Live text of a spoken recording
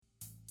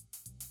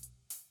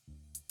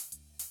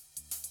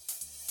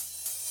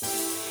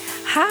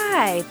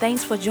Hi,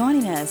 thanks for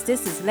joining us.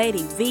 This is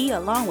Lady V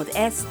along with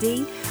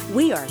SD.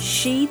 We are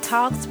She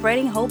Talks,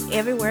 Spreading Hope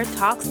Everywhere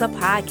Talks, the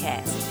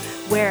podcast,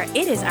 where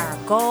it is our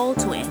goal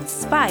to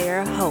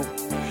inspire hope.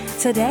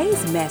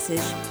 Today's message,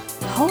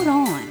 hold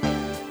on,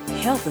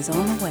 help is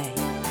on the way.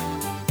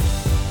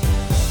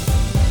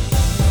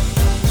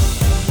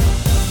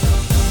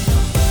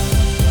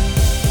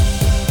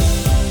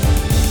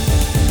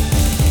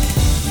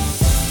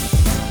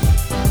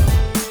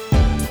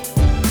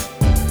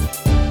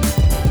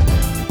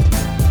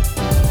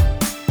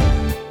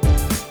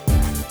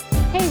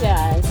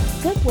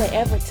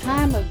 Whatever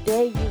time of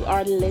day you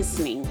are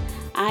listening,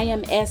 I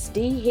am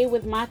SD here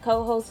with my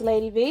co-host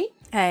Lady V.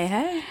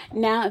 Hey.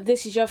 Now, if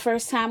this is your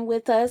first time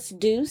with us,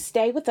 do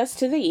stay with us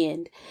to the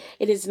end.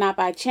 It is not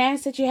by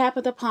chance that you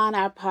happened upon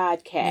our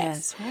podcast.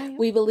 That's right.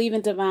 We believe in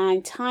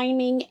divine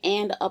timing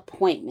and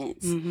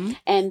appointments.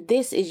 And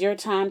this is your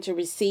time to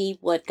receive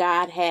what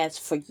God has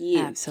for you.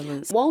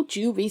 Absolutely. Won't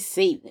you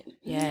receive it?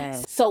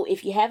 Yes. So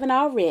if you haven't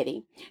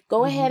already,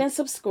 go ahead and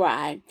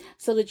subscribe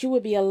so that you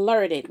will be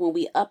alerted when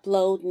we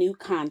upload new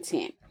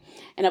content.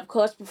 And of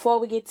course, before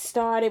we get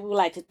started, we would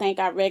like to thank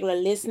our regular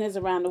listeners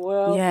around the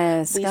world.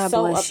 Yes, we God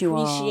so bless you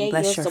all. appreciate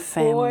Bless your your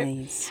support.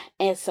 families.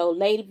 And so,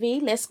 Lady V,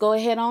 let's go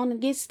ahead on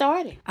and get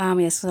started.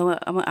 Yes, so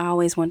I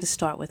always want to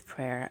start with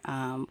prayer.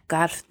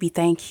 God, we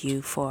thank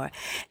you for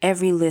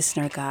every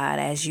listener, God,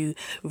 as you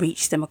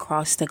reach them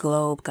across the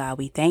globe, God.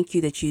 We thank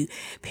you that you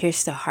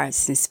pierce their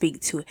hearts and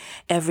speak to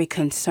every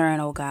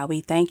concern, oh God.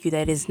 We thank you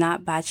that it's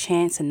not by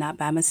chance and not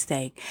by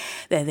mistake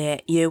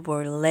that you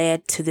were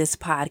led to this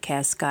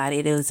podcast, God.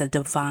 It is a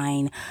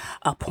divine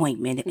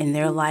appointment in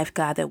their life,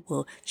 God, that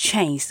will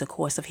change the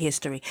course of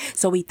history.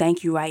 So we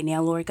thank you right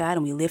now, Lord God,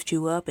 and we lift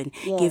you up and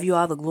give you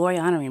all the glory,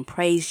 honor, and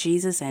praise,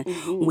 Jesus. And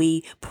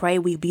we pray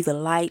we be the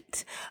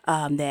light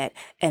that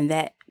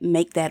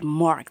make that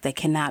mark that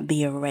cannot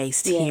be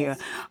erased here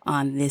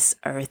on this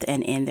earth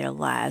and in their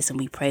lives. And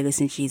we pray this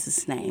in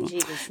Jesus' name.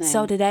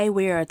 So today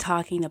we are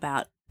talking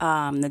about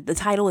the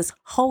title is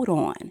Hold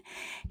On,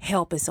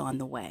 Help is on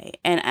the Way.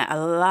 And a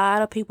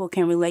lot of people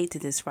can relate to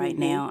this right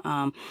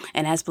now.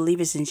 And as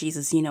believers in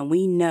Jesus,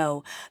 we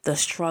know the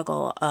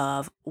struggle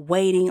of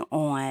waiting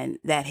on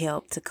that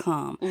help to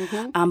come.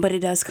 But it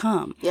does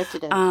come. Yes,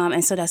 it does.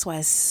 And so that's why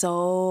it's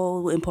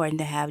so important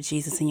to have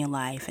Jesus in your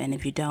life. And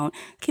if you don't,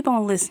 keep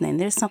on listening.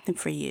 There's something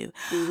for you.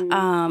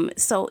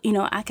 So,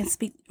 I can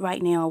speak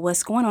right now.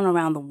 What's going on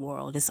around the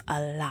world is a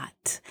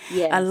lot.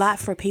 Yes. A lot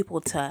for people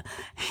to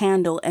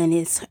handle. And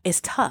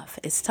it's tough.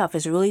 It's tough.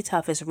 It's really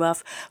tough. It's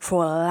rough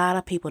for a lot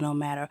of people, no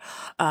matter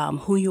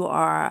who you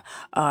are,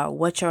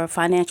 what your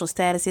financial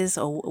status is,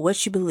 or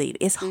what you believe.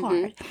 It's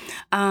hard.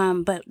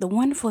 But the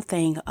wonderful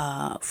thing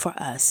for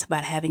us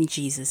about having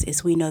Jesus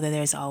is we know that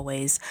there's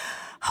always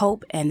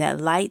hope, and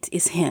that light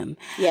is Him.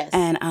 Yes.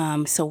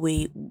 And so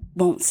we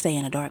won't stay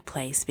in a dark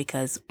place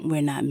because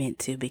we're not meant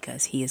to,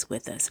 because He is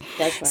with us.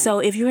 That's right. So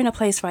if you're in a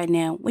place right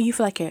now where you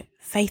feel like your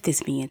faith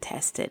is being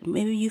tested,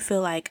 maybe you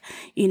feel like,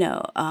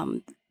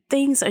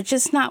 things are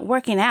just not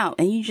working out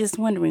and you're just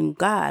wondering,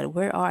 God,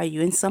 where are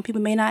you? And some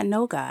people may not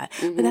know God,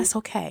 but that's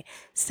okay.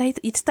 Stay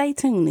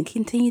tuned and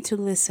continue to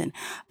listen.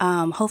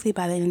 Hopefully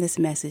by the end of this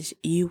message,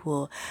 you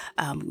will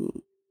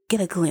get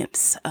a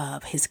glimpse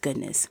of His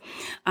goodness.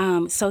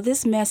 So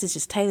this message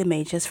is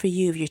tailor-made just for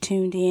you if you're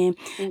tuned in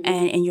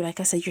and you're,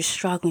 like I said, you're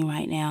struggling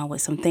right now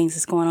with some things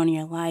that's going on in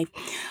your life.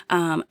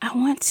 I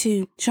want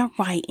to jump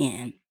right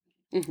in.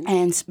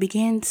 And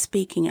begin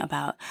speaking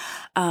about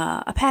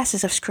a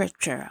passage of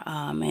scripture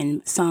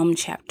in Psalm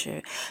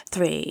chapter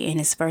 3, in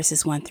its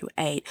verses 1 through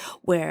 8,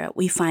 where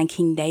we find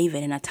King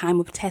David in a time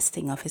of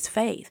testing of his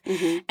faith.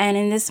 And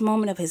in this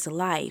moment of his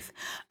life,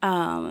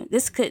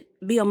 this could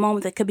be a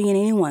moment that could be in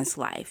anyone's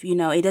life.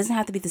 It doesn't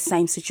have to be the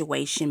same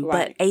situation,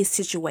 but a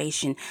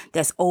situation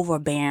that's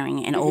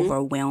overbearing and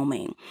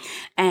overwhelming.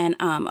 And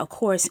of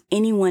course,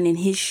 anyone in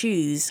his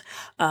shoes,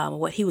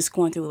 what he was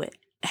going through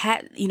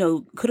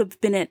could have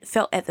been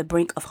felt at the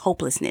brink of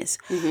hopelessness.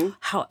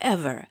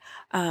 However,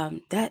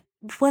 that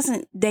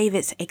wasn't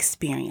David's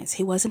experience.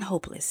 He wasn't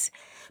hopeless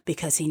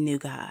because he knew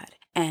God.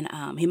 And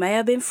he may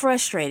have been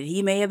frustrated.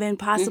 He may have been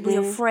possibly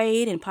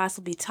afraid and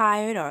possibly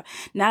tired or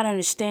not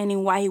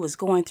understanding why he was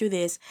going through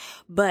this.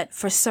 But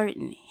for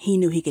certain, he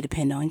knew he could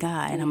depend on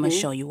God. And I'm going to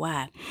show you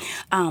why.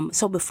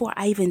 So before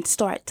I even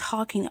start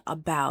talking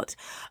about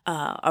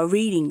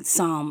reading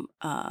Psalm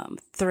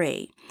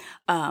 3,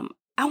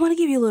 I want to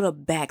give you a little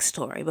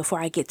backstory before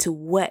I get to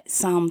what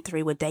Psalm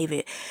 3, where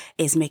David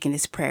is making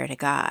this prayer to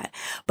God.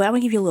 But I'm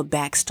going to give you a little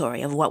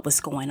backstory of what was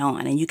going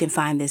on. And you can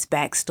find this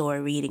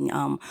backstory reading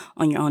on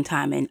your own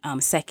time in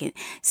 2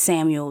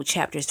 Samuel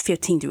chapters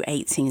 15 through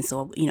 18.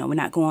 So, we're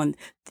not going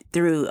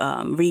through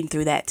reading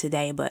through that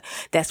today, but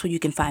that's where you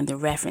can find the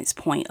reference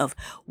point of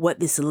what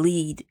this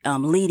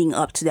leading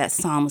up to that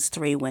Psalms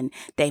 3 when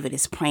David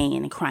is praying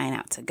and crying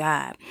out to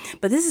God.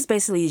 But this is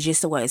basically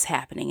just what is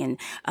happening in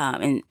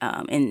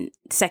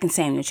 2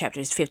 Samuel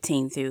chapters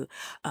 15 through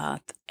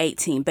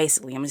 18.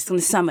 Basically, I'm just going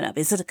to sum it up.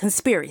 It's a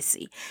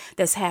conspiracy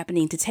that's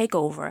happening to take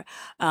over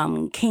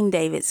King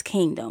David's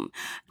kingdom.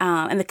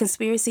 And the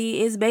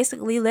conspiracy is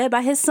basically led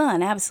by his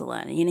son,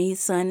 Absalom. His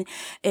son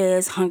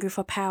is hungry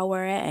for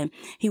power, and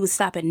he would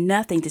stop at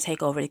nothing to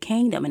take over the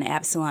kingdom. And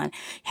Absalom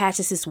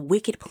hatches this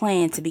wicked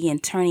plan to begin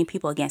turning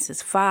people against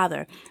his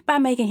father by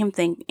making him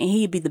think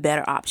he'd be the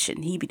better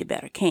option. He'd be the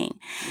better king.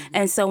 Mm-hmm.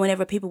 And so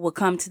whenever people would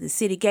come to the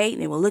city gate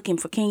and they were looking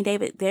for King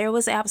David, there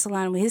was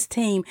Absalom with his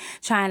team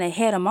trying to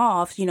head him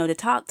off, to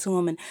talk to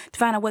him and to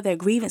find out what their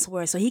grievance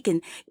were, so he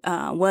can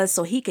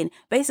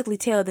basically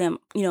tell them,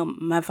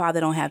 my father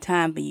don't have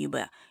time for you,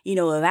 but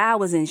if I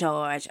was in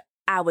charge,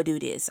 I would do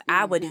this.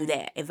 I would do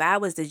that. If I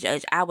was the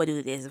judge, I would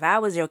do this. If I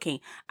was your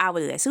king, I would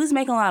do that. So he was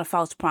making a lot of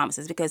false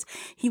promises because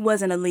he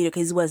wasn't a leader,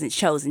 because he wasn't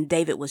chosen.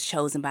 David was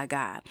chosen by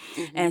God.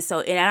 Mm-hmm.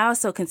 And I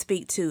also can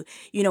speak to,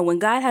 when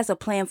God has a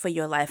plan for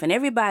your life, and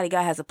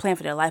God has a plan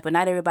for their life, but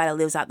not everybody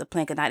lives out the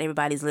plan, because not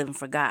everybody's living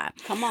for God.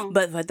 Come on.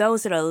 But for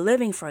those that are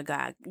living for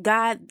God,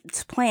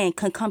 God's plan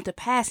can come to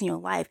pass in your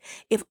life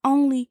if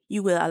only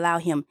you will allow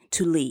him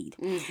to lead.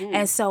 Mm-hmm.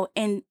 And so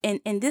in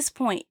this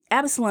point,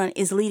 Absalom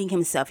is leading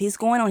himself. He's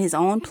going on his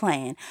own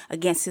plan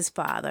against his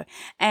father.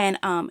 And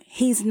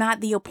he's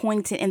not the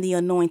appointed and the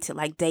anointed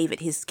like David,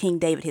 King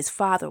David, his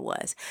father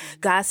was.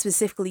 God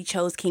specifically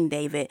chose King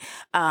David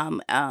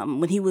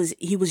when he was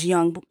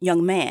young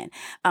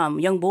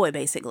boy,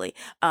 basically.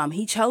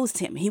 He chose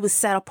him. He was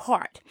set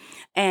apart.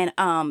 And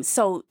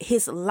so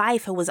his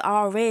life was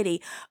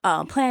already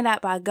planned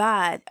out by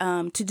God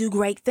to do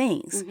great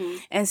things. Mm-hmm.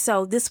 And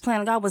so this plan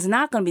of God was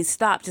not going to be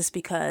stopped just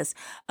because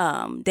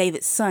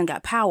David's son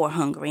got power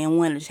hungry and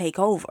wanted to take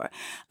over.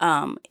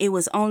 It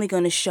was only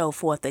going to show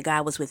forth that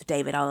God was with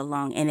David all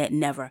along, and it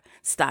never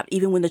stopped,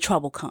 even when the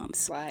trouble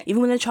comes. Right.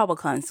 Even when the trouble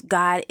comes,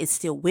 God is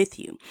still with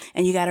you,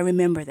 and you got to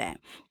remember that.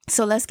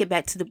 So let's get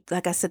back to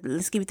like I said,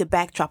 let's give you the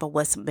backdrop of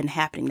what's been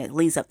happening that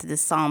leads up to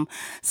this Psalm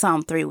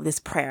 3 with this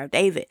prayer of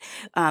David.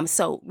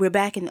 So we're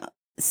back in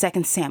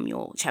 2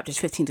 Samuel chapters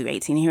 15 through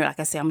 18. Here, like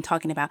I said, I'm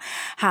talking about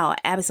how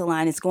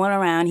Absalom is going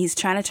around. He's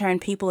trying to turn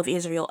people of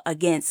Israel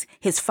against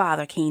his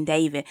father, King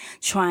David,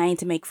 trying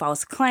to make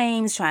false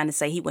claims, trying to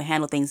say he would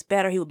handle things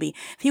better. If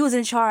he was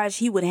in charge,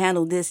 he would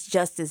handle this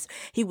justice.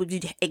 He would do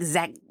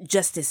exact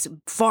justice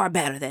far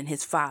better than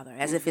his father,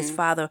 as if his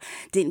father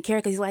didn't care,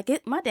 because he's like,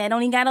 my dad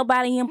don't even got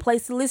nobody in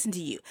place to listen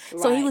to you.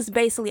 Right. So he was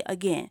basically,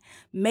 again,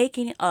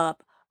 making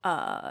up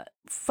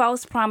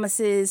false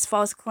promises,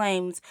 false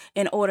claims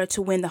in order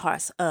to win the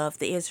hearts of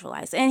the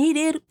Israelites. And he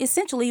did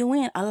essentially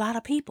win a lot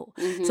of people.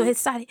 Mm-hmm. So his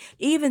side,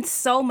 even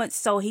so much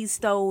so, he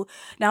stole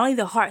not only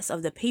the hearts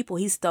of the people,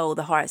 he stole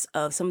the hearts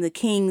of some of the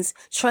king's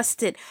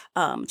trusted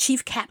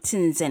chief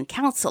captains and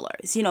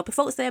counselors,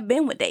 folks that have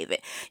been with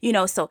David.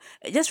 So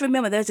just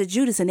remember, there's a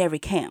Judas in every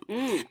camp.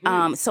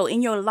 Mm-hmm. So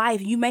in your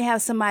life, you may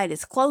have somebody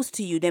that's close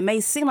to you that may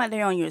seem like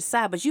they're on your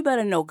side, but you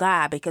better know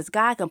God, because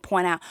God can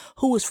point out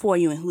who is for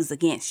you and who's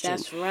against you.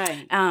 That's right.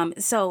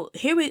 So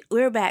here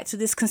we're back to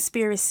this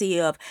conspiracy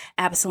of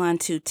Absalom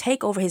to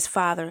take over his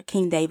father,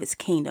 King David's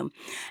kingdom.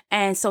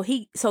 And so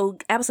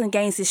Absalom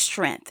gains his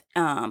strength,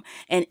 and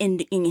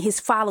in his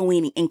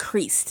following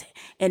increased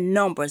in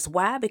numbers.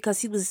 Why?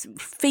 Because he was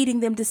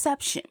feeding them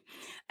deception.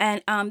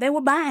 And they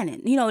were buying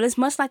it. It's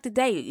much like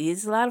today.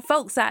 There's a lot of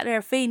folks out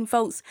there feeding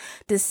folks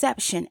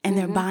deception, and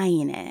they're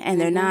buying it.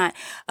 And they're not,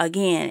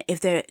 again, if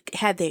they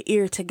had their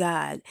ear to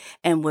God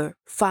and were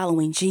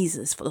following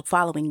Jesus,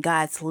 following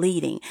God's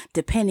leading,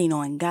 depending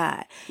on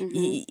God,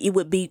 it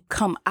would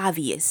become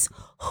obvious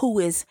who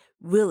is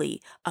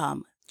really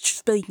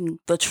speaking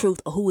the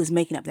truth, or who is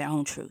making up their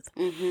own truth.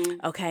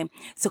 Mm-hmm. Okay,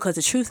 so because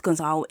the truth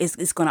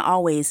is going to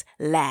always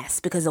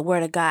last, because the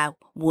word of God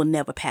will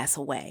never pass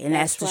away, and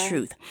that's the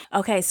truth.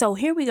 Okay, so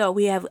here we go.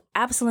 We have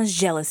Absalom's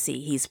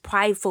jealousy. He's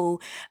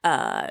prideful,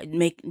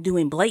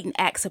 doing blatant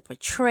acts of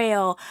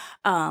betrayal,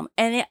 and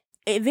it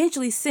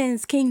eventually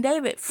sends King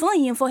David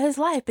fleeing for his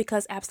life,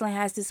 because Absalom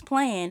has this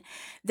plan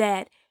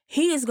that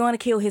he is going to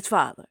kill his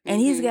father.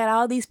 And he's got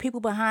all these people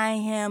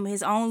behind him,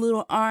 his own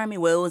little army.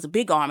 Well, it was a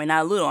big army,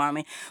 not a little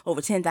army, over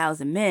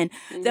 10,000 men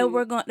that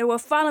were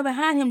following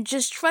behind him,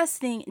 just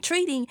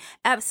treating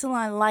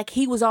Absalom like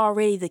he was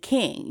already the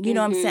king. You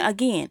know what I'm saying?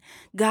 Again,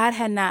 God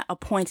had not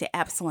appointed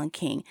Absalom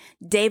king.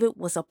 David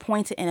was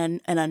appointed and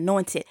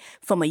anointed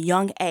from a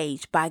young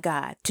age by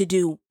God to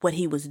do what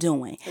he was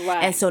doing.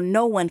 Right. And so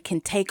no one can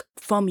take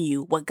from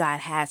you what God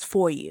has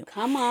for you.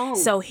 Come on.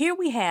 So here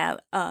we have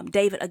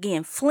David,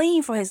 again,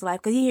 fleeing for his life,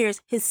 because he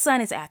hears his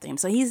son is after him.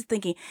 So he's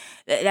thinking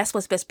that's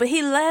what's best. But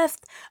he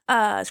left,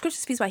 scripture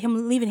speaks about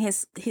him leaving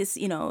his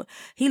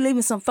he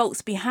leaving some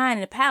folks behind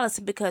in the palace,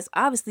 because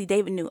obviously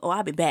David knew,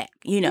 I'll be back,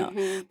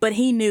 but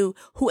he knew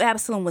who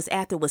Absalom was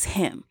after was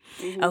him.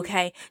 Mm-hmm.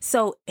 Okay.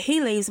 So he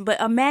leaves,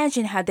 but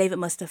imagine how David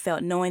must have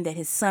felt knowing that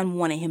his son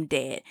wanted him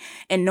dead,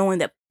 and knowing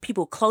that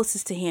people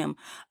closest to him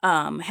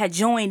had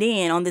joined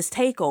in on this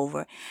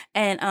takeover,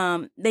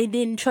 and they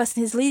didn't trust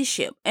in his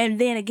leadership. And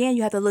then again,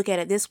 you have to look at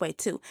it this way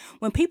too.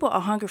 When people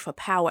are hungry for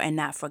power and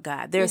not for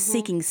God, they're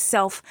seeking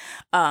self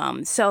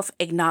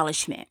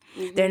acknowledgement.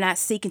 They're not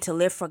seeking to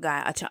live for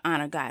God or to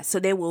honor God. So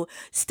they will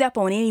step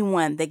on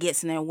anyone that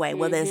gets in their way,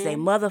 whether it's their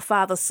mother,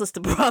 father, sister,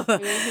 brother,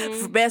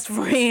 best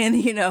friend,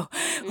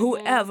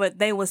 whoever,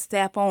 they will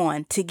step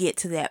on to get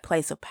to that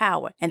place of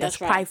power. And that's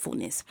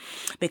pridefulness,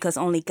 because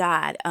only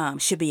God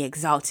should be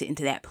exalted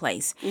into that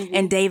place.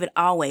 And David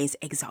always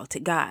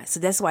exalted God. So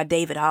that's why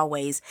David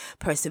always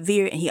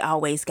persevered, and he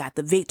always got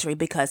the victory,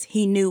 because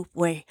he knew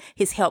where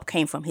his help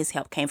came from. His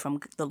help came from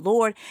the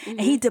Lord,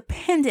 and he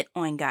depended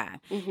on God.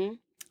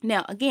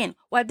 Now, again,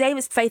 while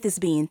David's faith is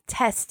being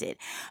tested,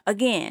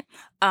 again,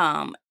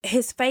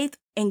 his faith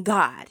in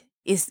God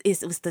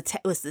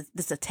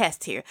was a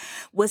test here.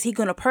 Was he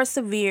going to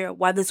persevere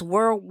while this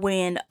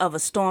whirlwind of a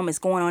storm is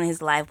going on in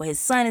his life, where his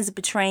son has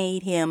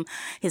betrayed him,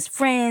 his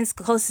friends,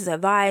 closest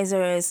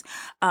advisors,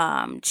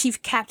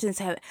 chief captains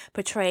have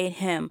betrayed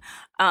him?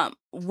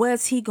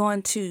 Was he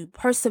going to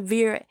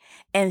persevere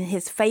in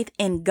his faith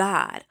in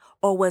God,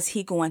 or was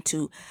he going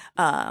to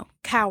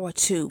cower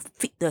to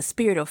the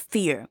spirit of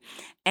fear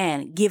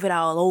and give it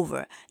all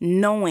over,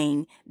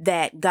 knowing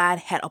that God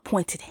had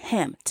appointed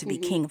him to be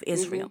king of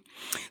Israel?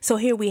 So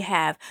here we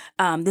have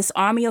this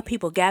army of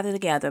people gathered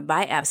together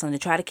by Absalom to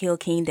try to kill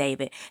King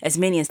David. As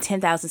many as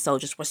 10,000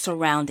 soldiers were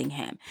surrounding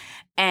him.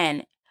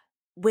 And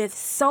with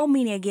so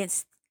many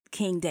against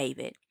King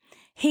David,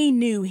 he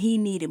knew he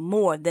needed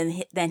more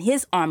than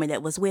his army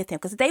that was with him,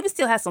 because David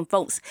still had some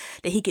folks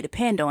that he could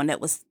depend on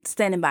that was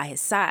standing by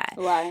his side.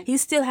 Right. He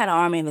still had an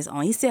army of his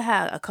own. He still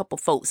had a couple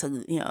folks,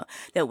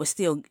 that were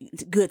still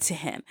good to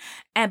him,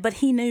 but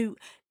he knew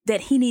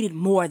that he needed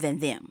more than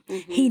them.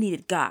 He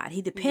needed God.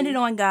 He depended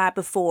on God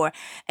before,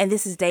 and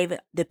this is David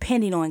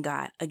depending on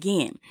God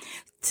again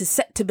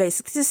to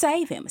basically to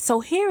save him. So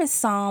here is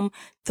Psalm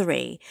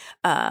 3,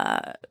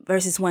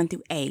 verses 1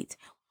 through 8.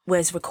 Where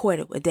it's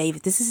recorded with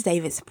David. This is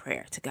David's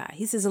prayer to God.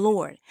 He says,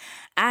 Lord,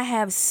 I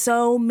have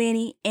so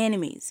many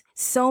enemies,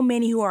 so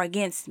many who are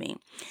against me.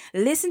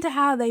 Listen to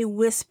how they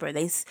whisper,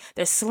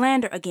 their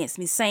slander against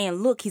me, saying,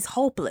 look, he's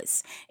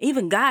hopeless.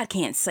 Even God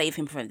can't save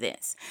him from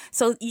this.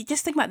 So you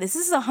just think about this.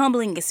 This is a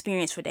humbling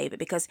experience for David,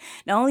 because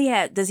not only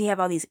does he have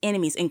all these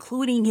enemies,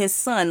 including his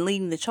son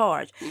leading the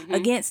charge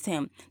against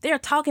him, they're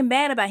talking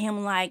bad about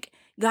him, like,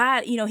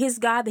 God, his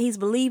God that he's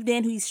believed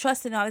in, who he's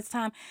trusted all this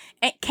time,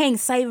 can't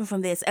save him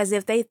from this, as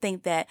if they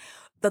think that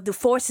the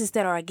forces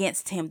that are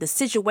against him, the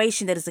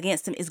situation that is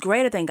against him, is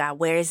greater than God,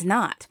 where it's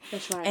not.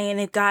 That's right. And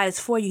if God is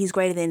for you, he's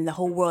greater than the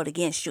whole world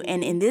against you.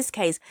 And in this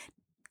case,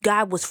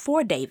 God was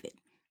for David.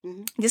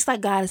 Just like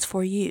God is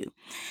for you.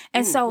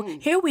 And so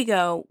here we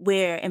go,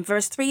 where in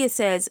verse 3 it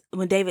says,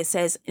 when David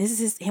says,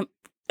 this is him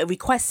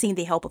requesting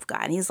the help of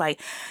God. And he's like,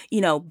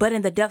 but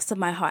in the depths of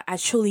my heart, I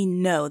truly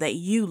know that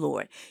you,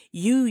 Lord,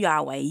 you,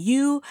 Yahweh,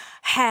 you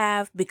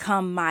have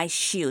become my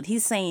shield.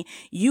 He's saying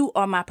you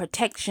are my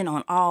protection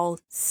on all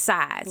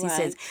sides. Right. He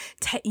says,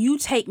 you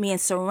take me and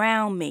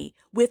surround me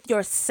with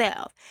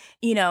yourself,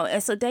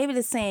 and so David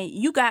is saying,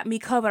 you got me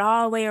covered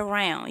all the way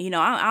around.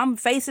 I'm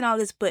facing all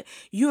this, but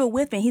you're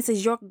with me. He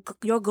says,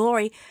 your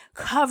glory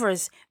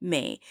covers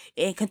me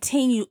and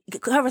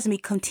covers me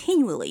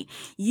continually.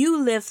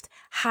 You lift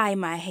high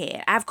my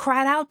head. I've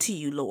cried out to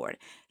you, Lord.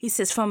 He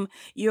says, from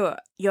your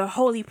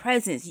holy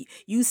presence,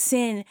 you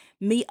send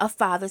me a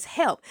father's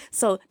help.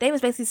 So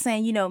David's basically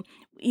saying,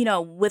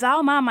 with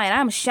all my might,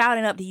 I'm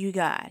shouting up to you,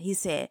 God. He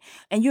said,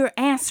 and you're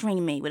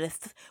answering me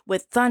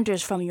with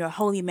thunders from your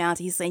holy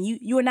mountain. He's saying,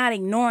 you are not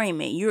ignoring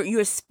me.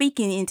 You're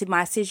speaking into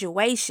my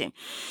situation.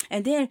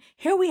 And then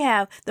here we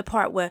have the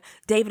part where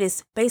David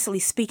is basically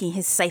speaking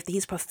his safety.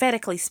 He's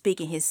prophetically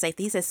speaking his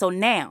safety. He says, so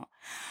now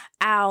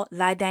I'll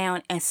lie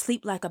down and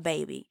sleep like a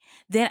baby.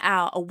 Then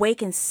I'll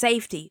awake in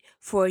safety,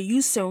 for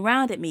you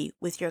surrounded me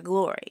with your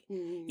glory.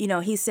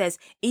 He says,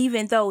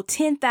 even though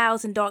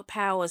 10,000 dark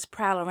powers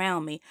prowl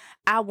around me,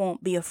 I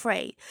won't be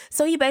afraid.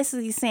 So he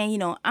basically is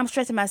saying, I'm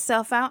stretching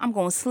myself out. I'm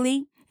going to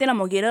sleep. Then I'm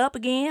going to get up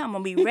again. I'm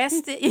going to be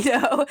rested.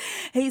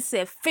 He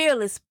said,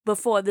 fearless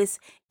before this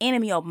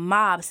enemy of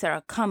mobs that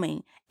are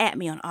coming at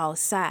me on all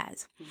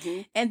sides.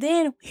 And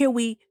then here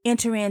we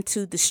enter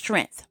into the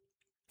strength,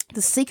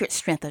 the secret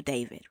strength of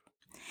David,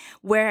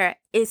 where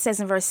it says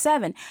in verse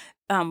 7,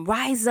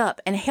 rise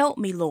up and help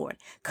me, Lord.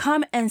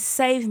 Come and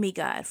save me,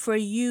 God, for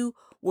you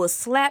will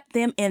slap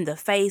them in the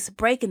face,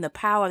 breaking the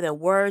power of their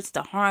words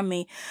to harm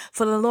me.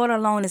 For the Lord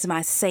alone is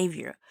my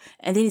Savior.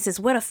 And then he says,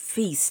 what a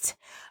feast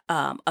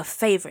of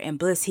favor and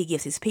bliss he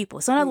gives his people.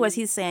 So in other words,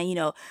 he's saying, you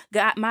know,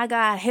 God, my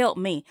God, help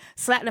me.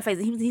 Slap in the face.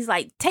 He's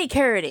like, take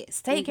care of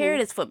this. Take care of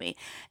this for me.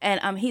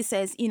 And he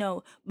says, you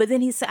know, but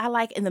then he said, I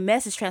like in the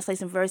Message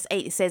translation, verse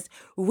 8, it says,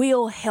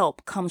 real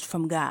help comes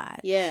from God.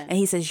 Yeah. And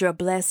he says, your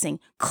blessing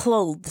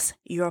clothes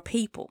your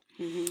people.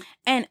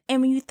 And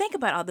when you think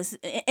about all this,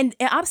 and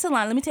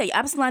Absalom, let me tell you,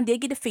 Absalom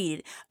did get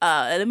defeated.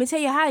 Let me tell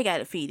you how he got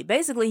defeated.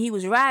 Basically, he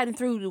was riding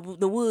through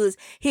the woods.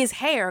 His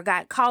hair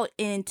got caught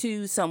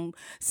into some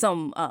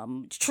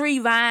tree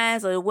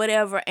vines or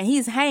whatever, and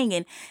he's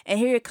hanging. And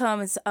here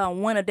comes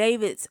one of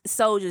David's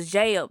soldiers,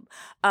 Joab,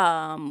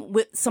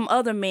 with some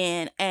other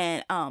men,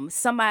 and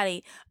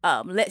somebody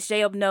lets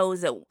Joab know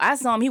that I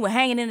saw him. He was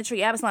hanging in the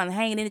tree. Absalom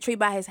hanging in the tree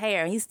by his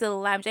hair, and he's still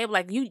alive. Joab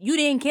like, you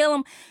didn't kill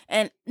him.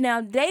 And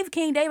now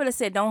King David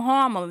said, don't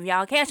harm him. If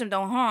y'all catch him,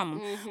 don't harm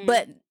him.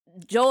 But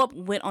Joab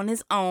went on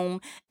his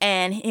own,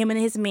 and him and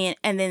his men,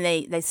 and then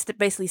they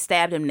basically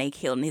stabbed him and they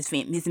killed him.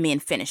 His men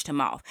finished him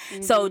off.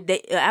 So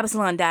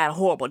Absalom died a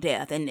horrible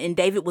death, and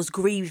David was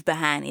grieved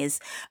behind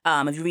his,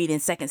 if you read in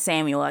 2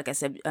 Samuel, like I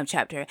said,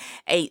 chapter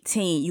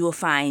 18, you will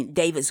find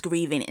David's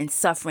grieving and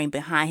suffering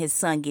behind his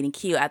son getting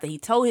killed after he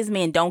told his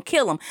men, don't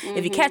kill him.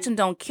 If you catch him,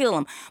 don't kill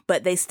him.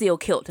 But they still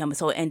killed him.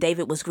 And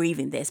David was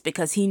grieving this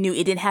because he knew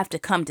it didn't have to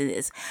come to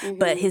this.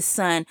 But his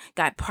son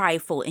got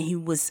prideful and he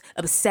was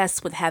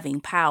obsessed with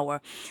having power.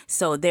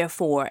 So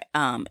therefore,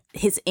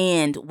 his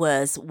end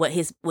was what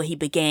he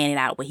began it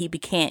out with. He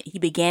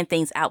began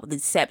things out with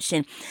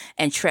deception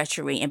and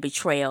treachery and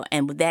betrayal,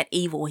 and with that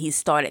evil, he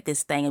started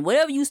this thing. And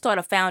whatever you start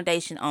a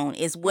foundation on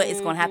is what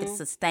is going to have to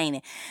sustain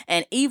it.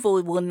 And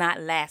evil will not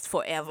last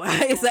forever.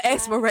 It's an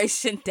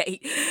expiration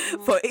date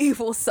for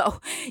evil. So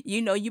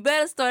you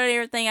better start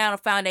everything out on a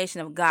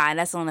foundation of God. And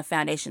that's on the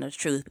foundation of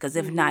truth, because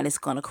if not, it's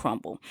going to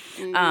crumble.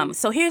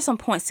 So here's some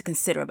points to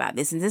consider about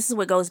this, and this is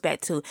what goes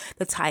back to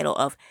the title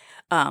of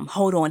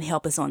hold on,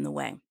 help is on the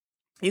way.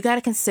 You got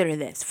to consider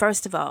this.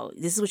 First of all,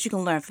 this is what you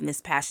can learn from this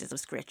passage of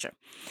scripture.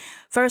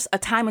 First, a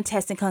time of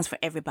testing comes for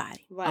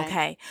everybody. Right.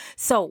 Okay.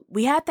 So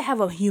we have to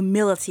have a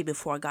humility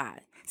before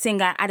God. Saying,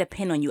 God, I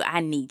depend on you. I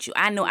need you.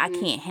 I know I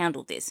can't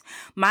handle this.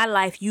 My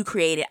life you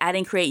created. I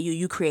didn't create you.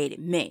 You created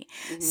me.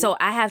 So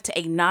I have to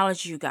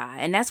acknowledge you, God.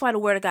 And that's why the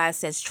word of God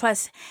says,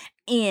 trust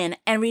in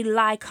and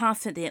rely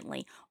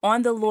confidently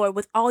on the Lord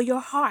with all your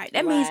heart.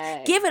 That means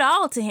give it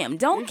all to him.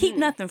 Don't keep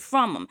nothing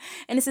from him.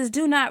 And it says,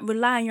 do not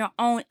rely on your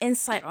own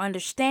insight or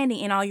understanding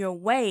in all your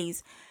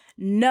ways.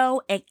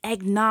 Know,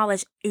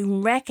 acknowledge,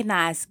 and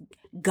recognize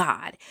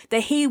God,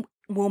 that he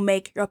will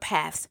make your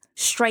paths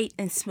straight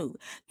and smooth.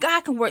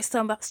 God can work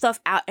some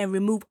stuff out and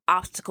remove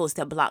obstacles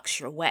that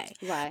blocks your way.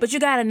 Right. But you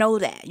got to know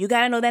that. You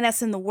got to know that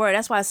that's in the word.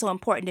 That's why it's so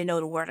important to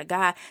know the word of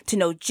God, to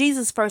know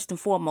Jesus first and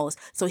foremost,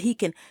 so he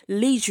can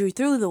lead you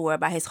through the word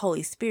by his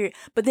Holy Spirit.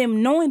 But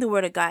then knowing the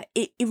word of God,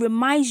 it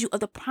reminds you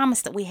of the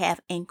promise that we have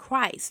in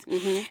Christ.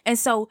 And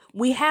so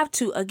we have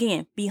to,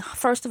 again,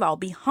 first of all,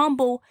 be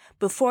humble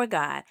before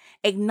God,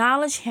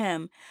 acknowledge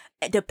him,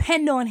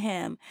 depend on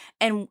him,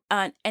 and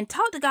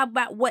talk to God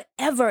about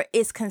whatever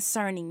is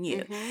concerning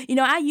you.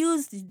 I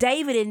used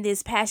David in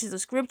this passage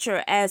of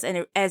scripture as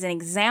an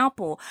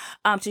example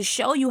to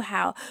show you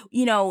how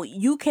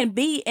you can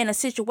be in a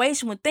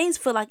situation when things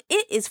feel like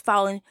it is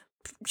falling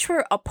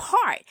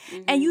apart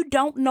and you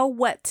don't know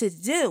what to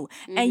do,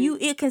 and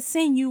it can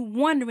send you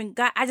wondering,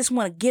 God, I just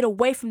want to get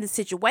away from this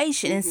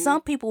situation. And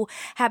some people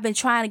have been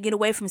trying to get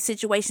away from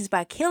situations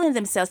by killing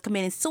themselves,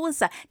 committing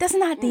suicide. That's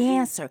not the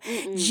answer.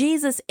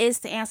 Jesus is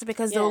the answer,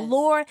 because the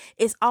Lord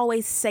is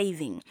always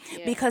saving,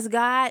 because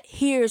God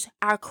hears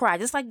our cry.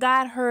 Just like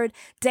God heard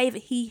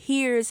David, he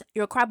hears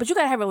your cry. But you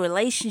got to have a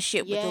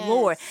relationship with the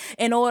Lord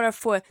in order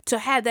to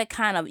have that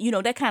kind of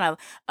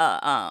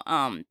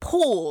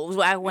pull,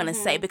 what I want to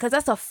say, because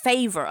that's a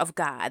favor of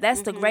God.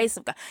 That's the grace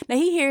of God. Now,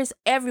 he hears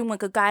everyone,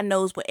 because God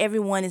knows what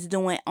everyone is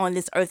doing on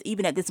this earth,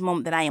 even at this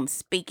moment that I am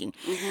speaking.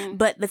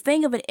 But the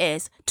thing of it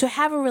is, to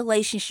have a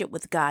relationship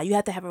with God, you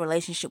have to have a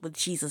relationship with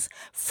Jesus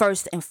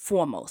first and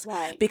foremost.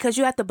 Right. Because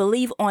you have to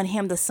believe on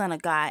him, the Son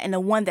of God, and the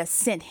one that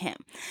sent him.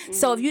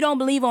 So if you don't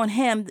believe on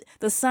him,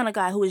 the Son of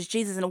God, who is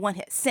Jesus, and the one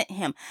that sent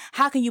him,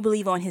 how can you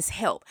believe on his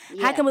help?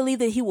 How can you believe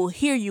that he will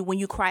hear you when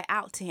you cry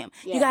out to him?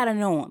 You got to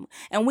know him.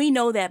 And we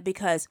know that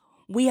because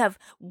we have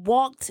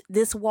walked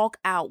this walk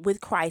out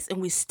with Christ, and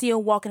we're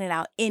still walking it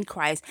out in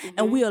Christ.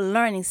 And we are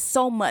learning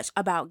so much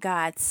about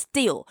God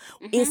still.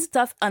 It's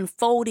stuff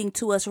unfolding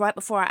to us right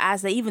before our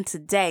eyes. That even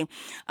today,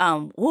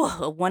 a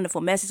wonderful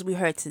message we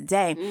heard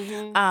today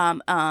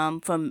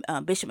from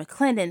Bishop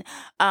McClendon.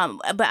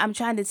 But I'm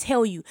trying to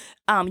tell you,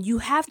 you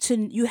have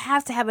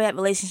to have that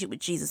relationship with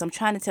Jesus. I'm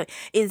trying to tell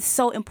you, it's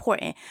so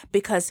important,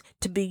 because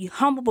to be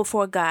humble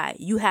before God,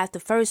 you have to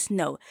first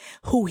know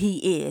who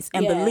he is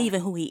and believe in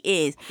who he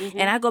is.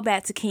 And I go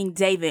back to King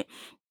David.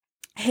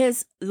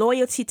 His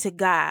loyalty to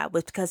God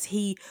was because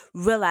he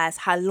realized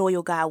how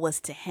loyal God was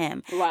to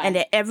him. Right. And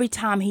that every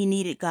time he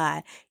needed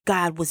God,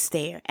 God was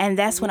there. And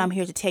that's what I'm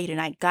here to tell you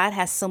tonight. God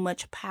has so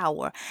much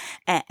power,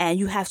 and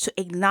you have to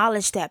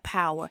acknowledge that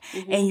power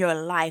in your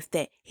life,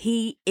 that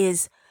he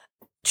is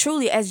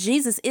truly, as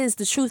Jesus is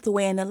the truth, the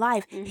way, and the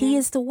life, he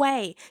is the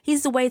way.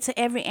 He's the way to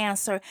every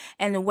answer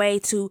and the way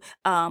to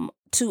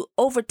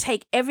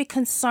overtake every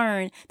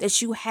concern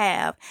that you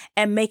have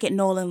and make it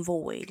null and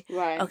void.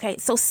 Right. Okay.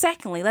 So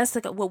secondly, let's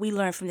look at what we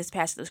learned from this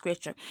passage of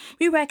scripture.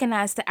 We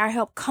recognize that our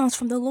help comes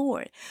from the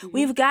Lord.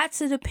 We've got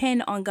to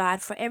depend on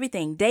God for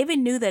everything. David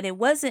knew that it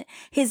wasn't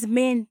his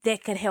men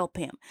that could help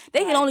him.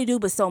 They could only do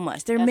but so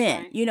much. They're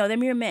men, right. they're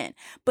mere men,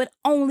 but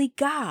only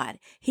God,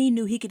 he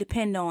knew he could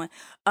depend on,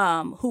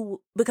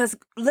 because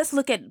let's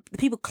look at the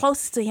people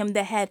closest to him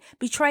that had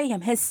betrayed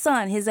him, his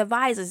son, his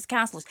advisors, his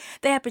counselors,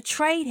 they had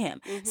betrayed him.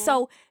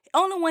 So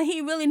only one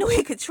he really knew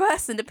he could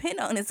trust and depend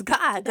on is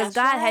God, because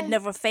God had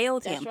never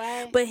failed him.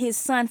 But his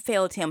son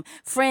failed him.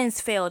 Friends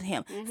failed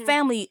him.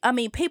 Family,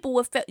 people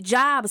will fail.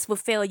 Jobs will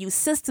fail you.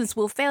 Systems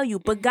will fail you.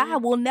 But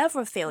God will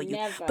never fail you.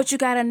 Never. But you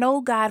got to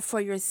know God for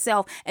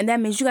yourself. And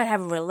that means you got to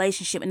have a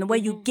relationship. And the way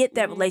you get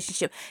that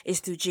relationship is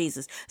through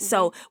Jesus.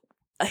 So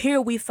here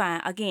we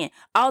find, again,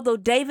 although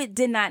David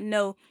did not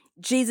know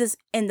Jesus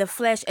in the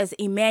flesh as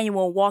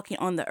Emmanuel walking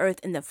on the earth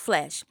in the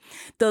flesh,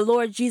 the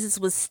Lord Jesus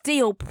was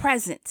still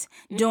present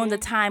during the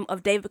time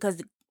of David,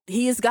 because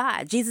he is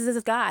God. Jesus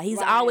is God.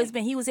 He's always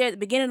been. He was there at the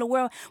beginning of the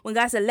world when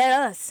God said, let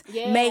us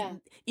make,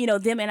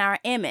 them in our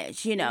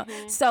image,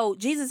 So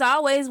Jesus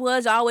always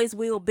was, always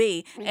will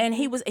be. And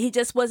he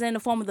just wasn't in the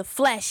form of the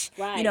flesh,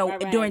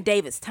 during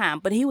David's time,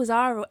 but he was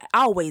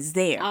always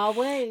there.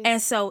 Always.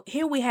 And so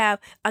here we have,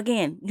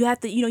 again, you have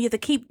to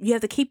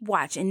keep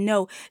watch and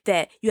know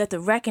that you have to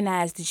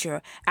recognize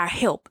that our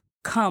help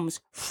comes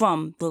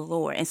from the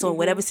Lord. And so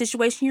whatever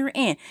situation you're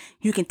in,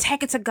 you can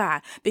take it to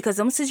God, because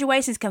some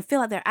situations can feel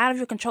like they're out of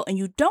your control, and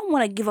you don't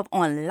want to give up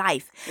on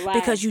life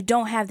because you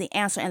don't have the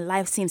answer and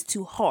life seems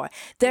too hard.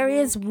 There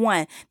is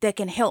one that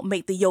can help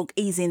make the yoke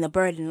easy and the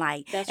burden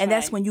light.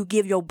 That's when you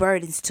give your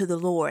burdens to the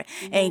Lord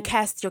and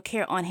cast your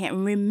care on him.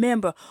 And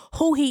remember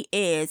who he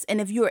is. And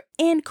if you're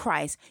in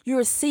Christ,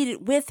 you're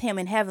seated with him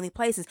in heavenly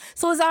places.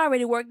 So it's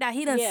already worked out.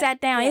 He done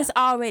sat down. It's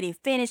already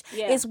finished.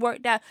 It's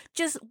worked out.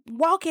 Just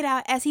walk it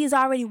out as he's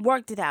already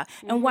worked it out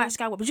and watch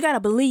God work. But you got to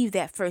believe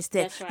that first,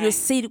 that you're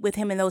seated with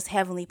him in those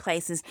heavenly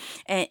places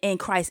and in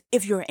Christ,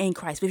 if you're in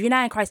Christ. But if you're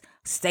not in Christ,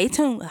 stay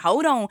tuned.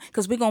 Hold on,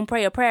 because we're going to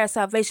pray a prayer of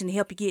salvation to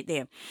help you get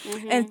there.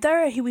 And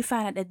third, here we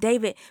find out that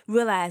David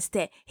realized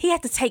that he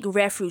had to take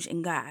refuge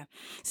in God.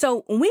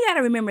 So we got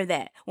to remember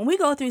that when we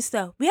go through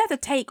stuff, we have to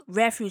take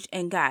refuge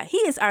in God. He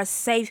is our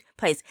safe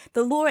place.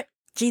 The Lord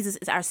Jesus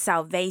is our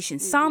salvation.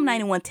 Psalm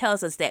 91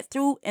 tells us that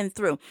through and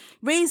through.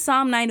 Read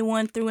Psalm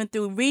 91 through and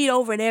through. Read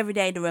over it every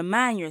day to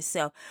remind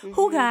yourself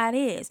who God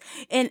is.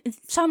 And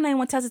Psalm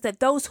 91 tells us that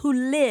those who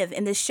live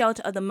in the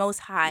shelter of the Most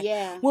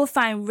High will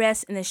find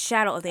rest in the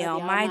shadow of the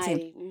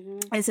Almighty.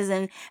 And it says,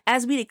 and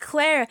as we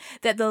declare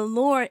that the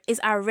Lord is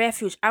our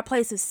refuge, our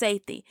place of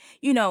safety,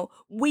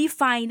 we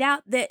find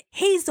out that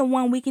he's the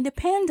one we can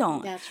depend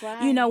on. That's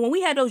right. When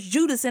we had those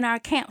Judas in our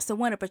camps that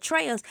want to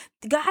betray us,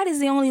 God is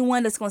the only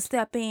one that's going to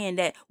step in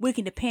that we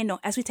can depend on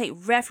as we take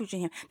refuge in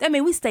him. That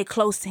means we stay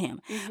close to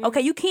him.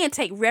 Okay, you can't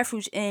take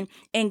refuge in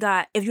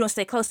God if you don't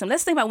stay close to him.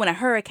 Let's think about when a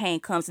hurricane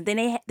comes and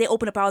then they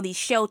open up all these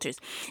shelters,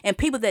 and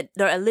people that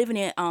are living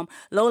in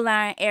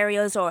low-lying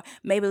areas or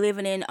maybe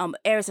living in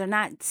areas that are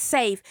not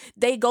safe,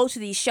 they go to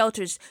these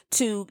shelters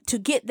to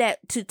get that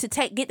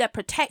get that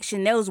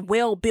protection. Those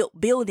well-built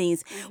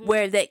buildings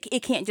where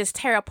it can't just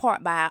tear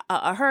apart by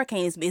a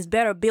hurricane is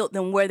better built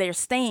than where they're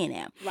staying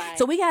at. Right.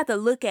 So we got to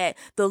look at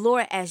the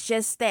Lord as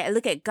just that.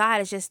 Look at God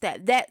as just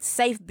that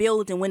safe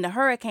building. When the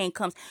hurricane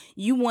comes,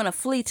 you want to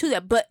flee to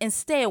that, but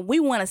instead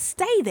we want to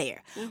stay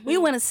there. We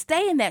want to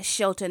stay in that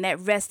shelter and that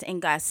rest in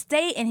God.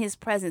 Stay in his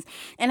presence.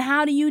 And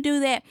how do you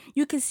do that?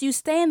 You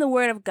stay in the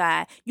word of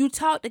God. You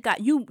talk to God.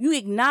 You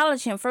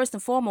acknowledge him first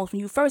and foremost when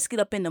you first get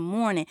up in the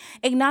morning.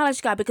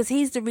 Acknowledge God, because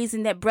he's the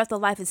reason that breath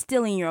of life is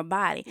still in your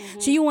body.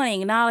 So you want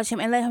to acknowledge him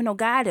and let him know,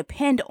 God, I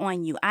depend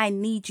on you. I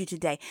need you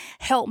today.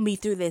 Help me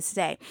through this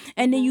day.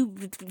 And then you,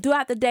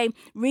 throughout the day,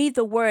 read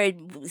the word,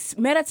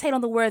 meditate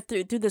on the word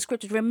through the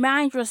scriptures.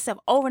 Remind yourself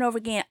over and over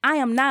again, I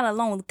am not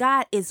alone.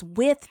 God is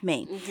with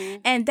me.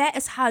 And that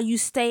is how you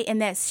stay in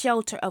that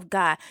shelter of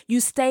God.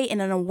 You stay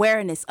in an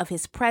awareness of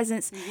his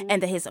presence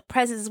and that his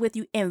presence is with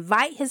you.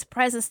 Invite his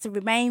presence to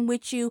remain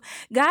with you.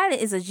 God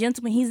is a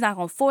gentleman. He's not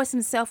going to force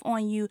himself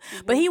on you,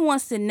 but he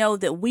wants to know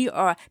that we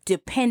are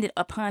dependent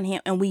upon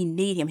him and we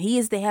need him. He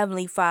is the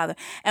Heavenly Father,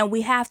 and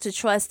we have to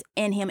trust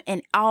in him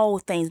in all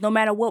things. No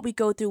matter what we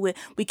go through with,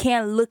 we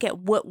can't look at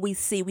what we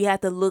see. We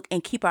have to look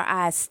and keep our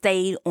eyes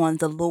stayed on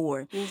the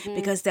Lord,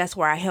 because that's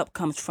where our help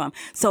comes from.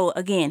 So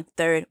again,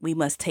 third, we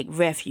must take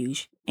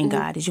refuge in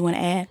God. Did you want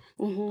to add?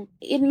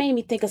 It made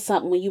me think of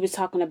something when you were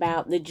talking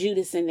about the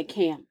Judas in the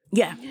camp.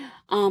 Yeah.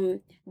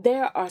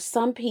 There are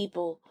some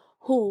people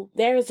who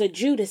there is a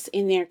Judas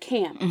in their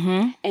camp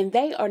and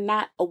they are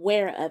not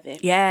aware of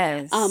it.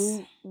 Yes.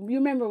 you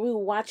remember we were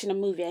watching a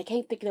movie. I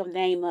can't think of the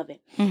name of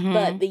it. Mm-hmm.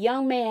 But the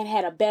young man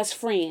had a best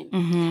friend.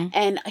 Mm-hmm.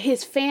 And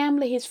his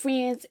family, his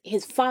friends,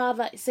 his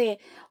father said,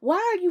 why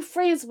are you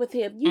friends with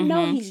him? You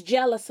know he's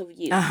jealous of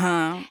you.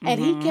 Uh-huh. And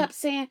he kept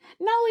saying,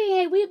 no, he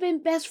ain't. We've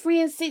been best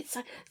friends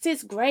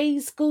since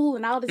grade school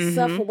and all this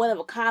stuff or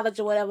whatever, college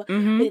or whatever.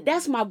 But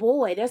that's my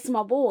boy. That's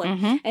my boy.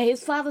 And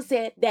his father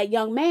said, that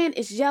young man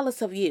is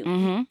jealous of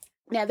you.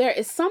 Now, there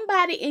is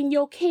somebody in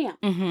your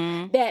camp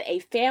that a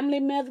family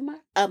member,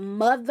 a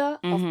mother,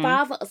 a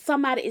father, or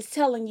somebody is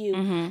telling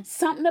you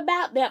something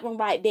about that one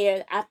right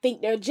there. I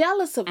think they're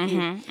jealous of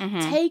you.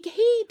 Take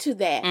heed to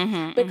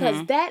that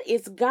because that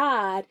is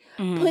God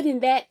putting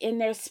that in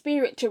their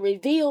spirit to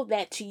reveal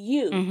that to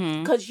you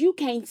because you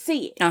can't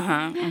see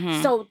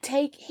it. So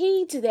take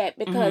heed to that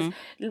because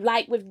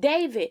like with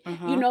David,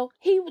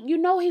 he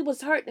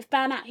was hurt to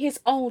find out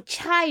his own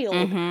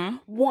child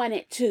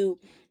wanted to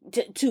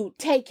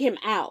take him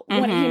out,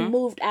 wanted him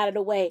moved out of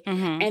the way.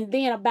 And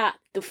then about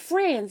the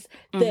friends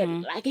that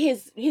like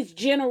his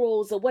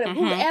generals or whatever,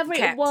 whoever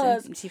it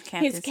was,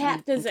 his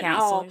captains and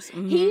all,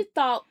 he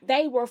thought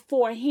they were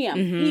for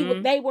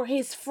him. They were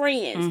his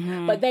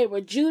friends, but they were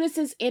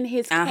Judas's in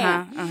his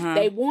camp.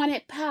 They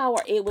wanted power.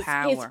 It was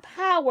his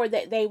power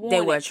that they wanted.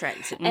 They were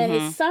attracted to. And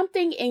it's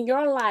something in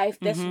your life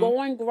that's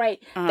going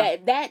great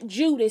that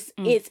Judas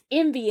is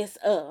envious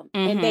of,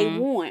 and they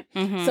want.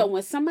 So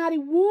when somebody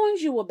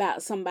warns you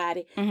about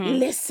somebody,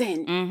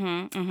 listen,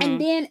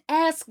 and then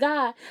ask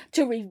God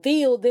to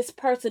reveal this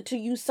person to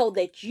you so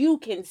that you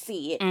can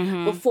see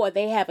it before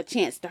they have a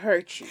chance to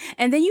hurt you.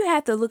 And then you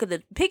have to look at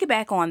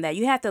piggyback on that.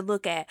 You have to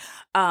look at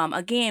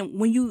again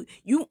when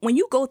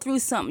you go through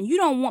something, you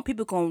don't want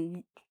people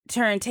going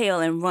turn tail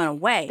and run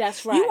away.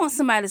 That's right. You want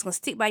somebody that's going to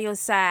stick by your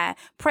side,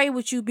 pray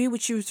with you, be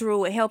with you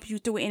through it, help you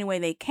through it any way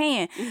they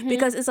can.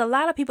 Because it's a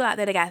lot of people out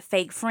there that got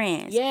fake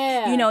friends.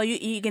 Yeah.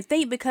 You can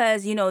think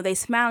because, they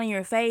smile in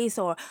your face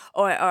or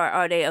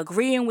they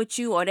agreeing with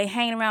you or they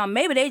hanging around.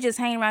 Maybe they just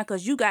hanging around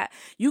because you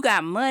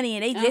got money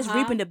and they just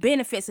reaping the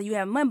benefits so you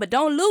have money. But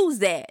don't lose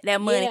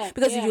that money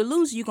because if you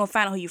lose, you're going to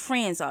find out who your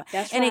friends are.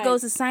 That's and right. it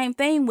goes the same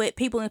thing with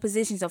people in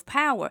positions of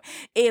power.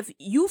 If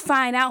you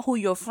find out who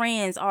your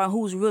friends are and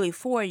who's really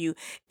for you,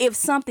 if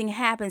something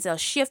happens, a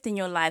shift in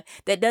your life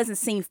that doesn't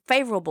seem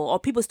favorable, or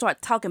people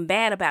start talking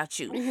bad about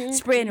you,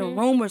 spreading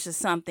rumors or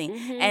something,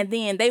 and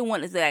then they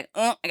want to say like,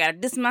 I gotta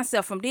distance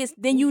myself from this,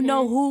 then you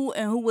know who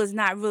and who was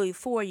not really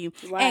for you.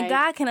 Right. And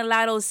God can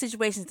allow those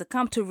situations to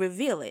come to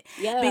reveal it.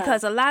 Yeah.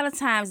 Because a lot of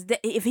times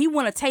if he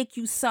want to take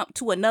you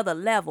to another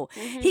level,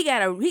 he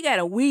gotta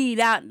weed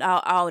out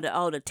all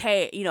the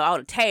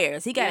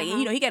tares. He gotta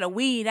he gotta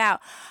weed out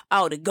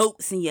all the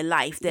goats in your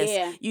life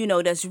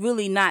that's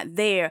really not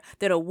there,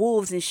 that are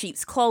wolves in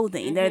sheep's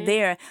clothing. They're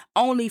there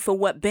only for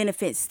what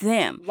benefits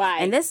them.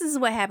 Right. And this is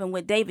what happened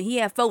with David. He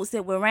had folks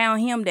that were around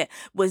him that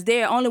was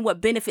there only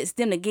what benefits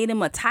them, to get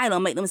him a title,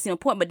 make them seem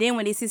important. But then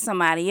when they see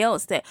somebody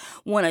else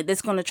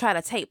that's gonna try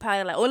to take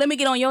power, like, let me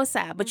get on your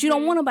side. But you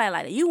don't want nobody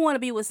like that. You want to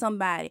be with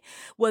somebody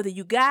whether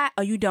you got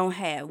or you don't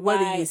have,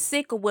 whether you're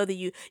sick or whether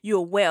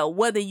you're well,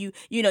 whether you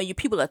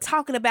people are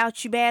talking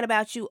about you, bad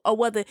about you, or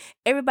whether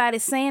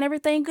everybody's saying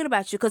everything good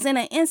about you. Because in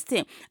an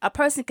instant, a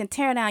person can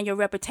tear down your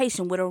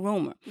reputation with a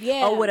rumor.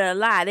 Or with a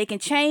lie. They can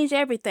change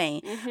everything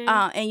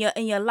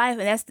in your life,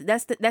 and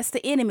that's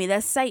the enemy.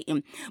 That's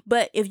Satan.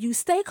 But if you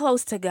stay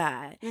close to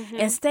God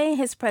and stay in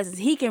His presence,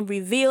 He can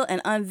reveal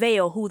and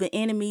unveil who the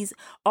enemies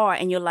are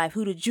in your life,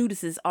 who the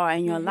Judases are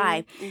in your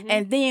life.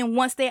 And then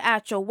once they're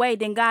out your way,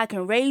 then God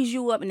can raise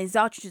you up and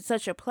exalt you to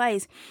such a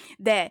place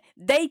that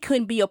they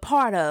couldn't be a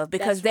part of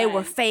because they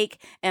were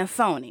fake and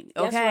phony.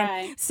 Okay,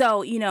 that's right. So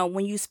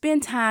when you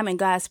spend time in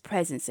God's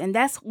presence, and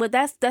that's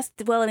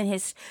dwelling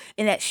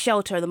in that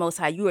shelter of the Most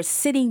High. You are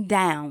sitting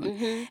down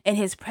in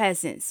His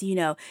presence.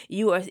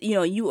 You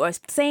are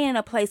staying in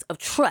a place of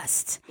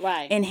trust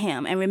in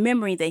Him, and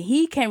remembering that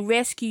He can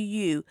rescue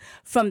you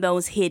from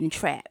those hidden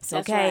traps.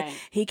 That's okay, right.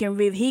 He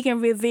can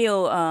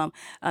reveal,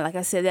 like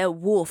I said, that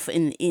wolf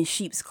in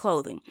sheep's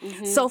clothing.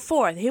 So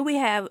here we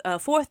have a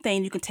fourth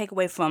thing you can take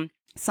away from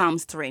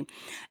Psalms 3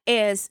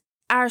 is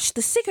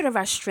the secret of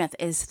our strength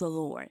is the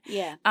Lord.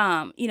 Yeah.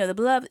 The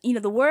beloved,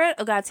 the word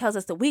of God tells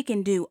us that we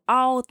can do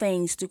all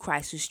things through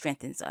Christ who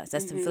strengthens us.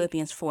 That's in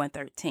Philippians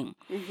 4:13.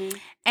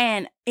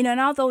 And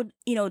although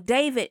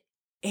David,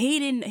 he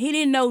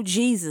didn't know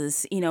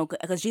Jesus,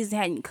 because Jesus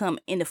hadn't come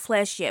in the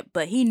flesh yet,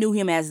 but he knew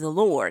Him as the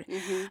Lord,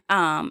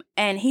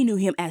 and he knew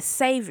Him as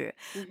Savior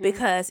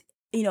because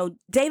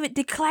David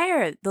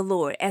declared the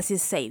Lord as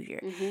his Savior,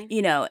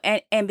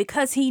 and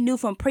because he knew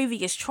from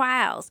previous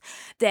trials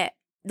that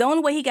the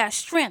only way he got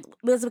strength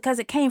was because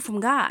it came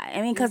from God.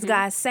 Because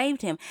God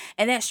saved him.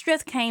 And that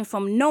strength came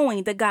from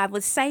knowing that God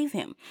would save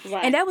him.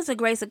 Right. And that was the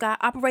grace of God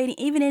operating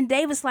even in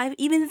David's life,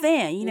 even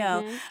then,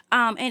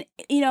 And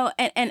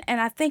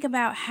I think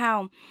about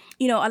how,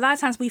 a lot of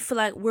times we feel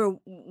like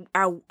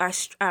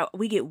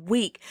we get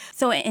weak.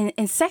 So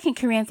in 2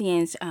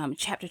 Corinthians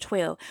chapter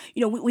 12,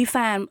 we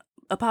find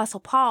Apostle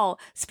Paul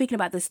speaking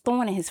about this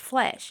thorn in his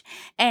flesh.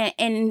 And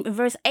in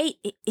verse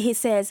 8, he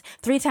says,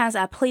 3 times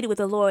I pleaded with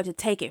the Lord to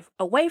take it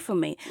away from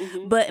me.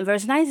 But in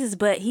verse 9 it says,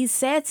 but he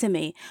said to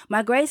me,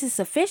 my grace is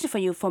sufficient for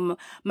you, for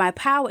my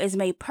power is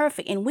made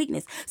perfect in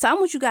weakness. So I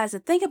want you guys to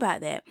think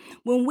about that.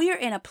 When we're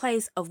in a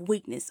place of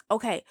weakness,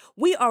 okay,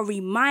 we are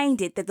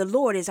reminded that the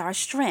Lord is our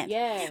strength.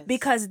 Yes.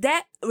 Because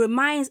that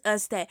reminds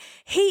us that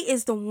he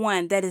is the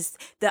one that is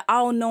the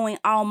all-knowing,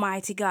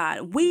 almighty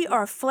God. We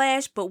are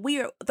flesh, but we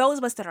are, those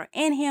of us that are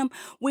in him,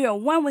 we are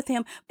one with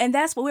him, and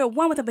that's what we are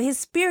one with him. But his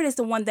spirit is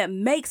the one that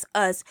makes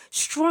us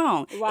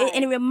strong. Right.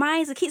 And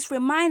it keeps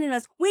reminding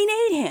us we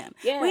need him.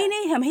 Yeah. We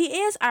need him. He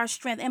is our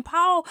strength. And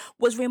Paul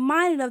was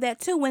reminded of that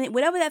too.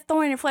 Whatever that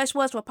thorn in the flesh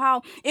was for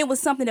Paul, it was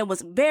something that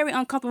was very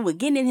uncomfortable with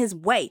getting in his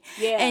way.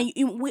 Yeah.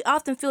 And we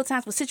often feel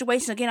times with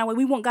situations again our way,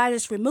 we want God to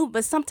just remove it,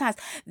 but sometimes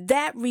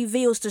that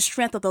reveals the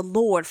strength of the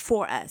Lord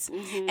for us.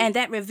 And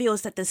that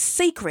reveals that the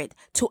secret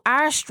to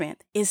our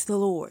strength is the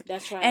Lord.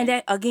 That's right. And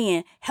that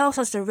again helps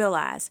us to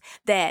realize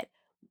that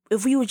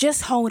if we would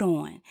just hold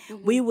on,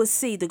 we will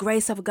see the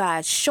grace of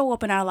God show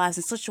up in our lives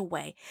in such a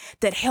way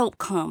that help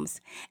comes,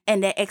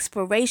 and that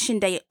expiration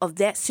date of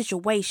that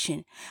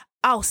situation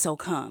also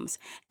comes.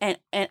 And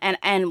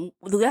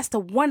that's the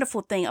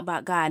wonderful thing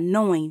about God,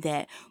 knowing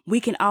that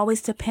we can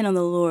always depend on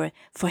the Lord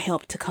for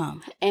help to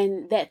come.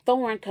 And that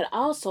thorn could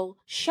also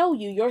show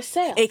you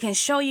yourself. It can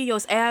show you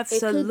yours.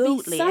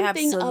 Absolutely. It could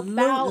be something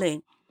Absolutely.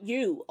 about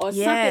you or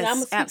Yes, something. I'm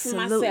gonna speak for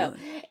absolutely. myself.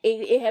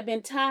 It have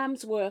been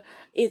times where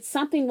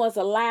something was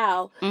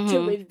allowed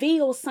to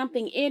reveal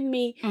something in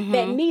me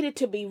that needed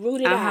to be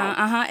rooted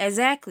out.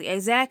 Exactly.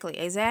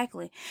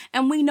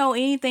 And we know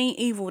anything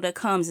evil that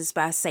comes is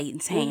by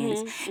Satan's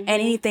hands, and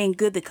anything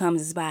good that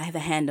comes is by the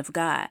hand of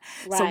God.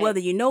 So Right.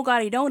 whether you know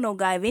God or you don't know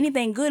God, if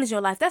anything good is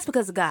your life, that's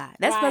because of God.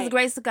 That's because of the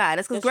Right. grace of God.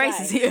 That's because That's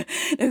grace is here,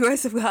 the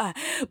grace of God.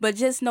 But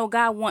just know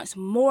God wants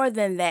more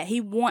than that.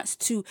 He wants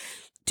to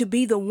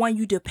be the one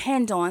you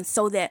depend on,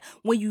 so that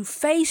when you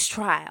face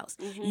trials,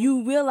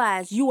 you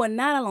realize you are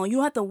not alone. You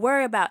don't have to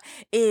worry about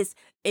is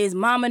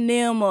mama and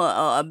them or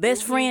a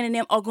best friend and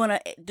them are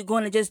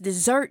gonna just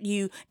desert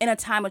you in a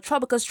time of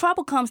trouble, because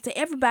trouble comes to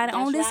everybody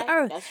on this right.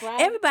 earth. That's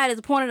right. Everybody's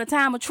a point in a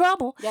time of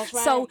trouble. That's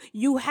right. So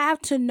you have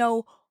to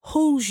know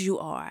whose you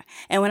are.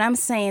 And when I'm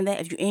saying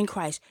that, if you're in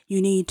Christ,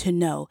 you need to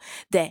know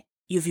that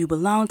if you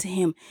belong to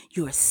him,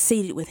 you are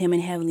seated with him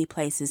in heavenly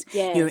places.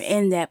 Yes. You're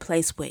in that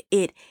place where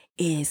it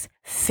is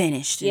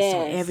finished. And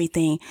so Yes.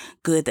 everything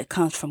good that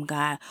comes from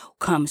God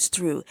comes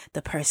through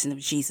the person of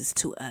Jesus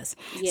to us.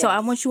 Yes. So I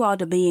want you all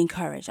to be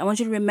encouraged. I want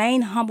you to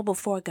remain humble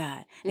before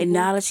God.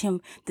 Acknowledge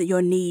him, that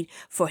your need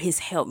for his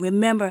help.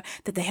 Remember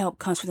that the help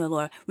comes from the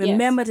Lord.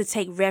 Remember to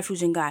take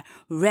refuge in God.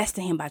 Rest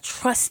in him by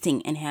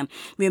trusting in him.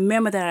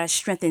 Remember that our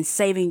strength and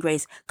saving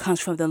grace comes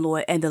from the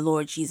Lord and the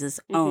Lord Jesus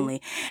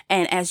only.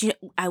 And as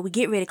we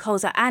get ready to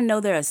close out, I know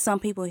there are some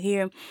people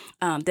here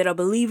that are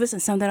believers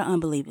and some that are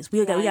unbelievers.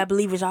 We got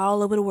believers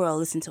all over the world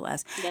listen to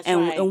us. That's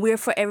and right. and we're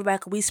for everybody,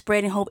 'cause we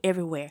spreading hope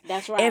everywhere.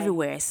 That's right.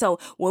 Everywhere. So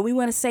what we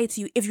want to say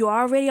to you, if you're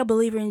already a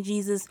believer in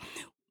Jesus,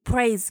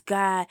 praise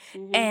God,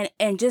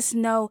 and just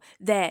know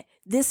that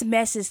this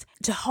message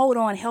to hold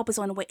on, help us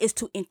on the way, is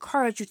to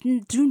encourage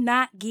you. Do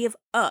not give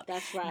up.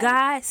 That's right.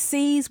 God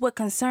sees what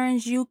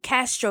concerns you.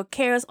 Cast your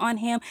cares on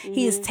him.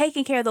 He is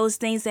taking care of those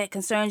things that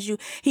concerns you.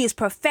 He is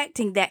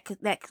perfecting that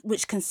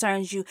which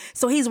concerns you.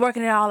 So he's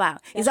working it all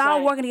out. It's all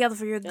right. working together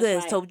for your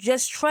good. right. So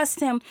just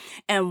trust him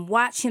and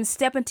watch him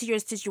step into your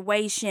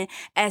situation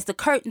as the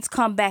curtains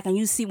come back and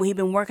you see what he's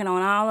been working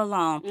on all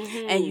along,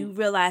 and you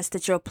realize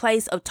that your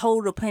place of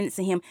total dependence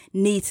in him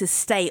needs to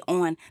stay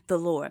on the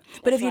Lord.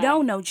 But if you right.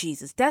 don't know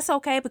Jesus, that's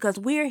okay, because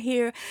we're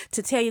here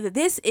to tell you that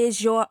this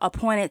is your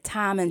appointed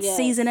time and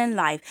season in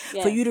life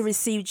for you to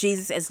receive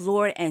Jesus as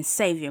Lord and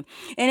Savior.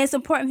 And it's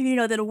important for you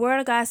to know that the Word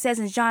of God says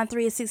in John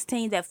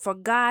 3:16 that for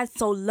God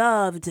so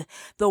loved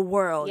the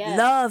world,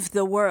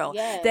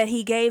 that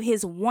he gave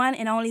his one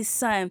and only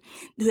Son,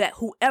 that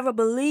whoever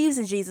believes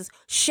in Jesus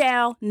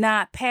shall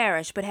not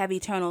perish but have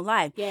eternal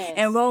life. Yes.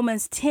 And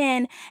Romans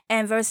 10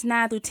 and verse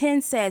 9 through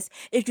 10 says,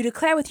 if you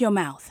declare with your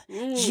mouth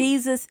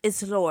Jesus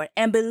is Lord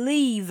and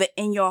believe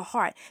in your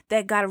heart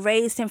that God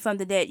raised him from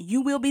the dead,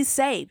 you will be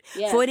saved.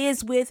 Yes. For it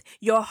is with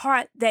your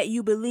heart that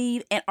you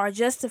believe and are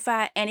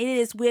justified, and it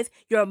is with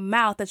your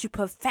mouth that you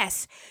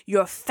profess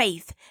your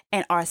faith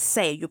and are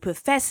saved. You're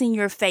professing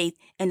your faith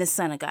in the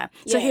Son of God.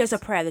 So here's a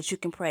prayer that you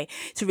can pray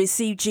to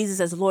receive Jesus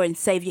as Lord and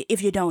Savior.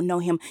 If you don't know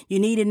him, you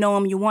need to know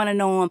him, you want to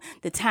know him,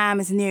 the time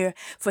is near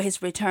for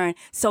his return.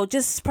 So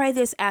just pray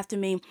this after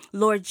me.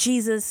 Lord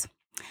Jesus,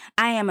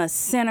 I am a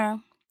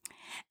sinner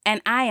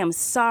and I am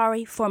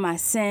sorry for my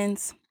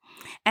sins,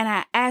 and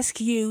I ask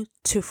you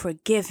to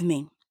forgive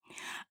me.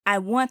 I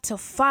want to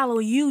follow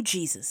you,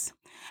 Jesus.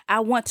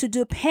 I want to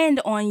depend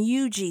on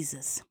you,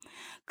 Jesus.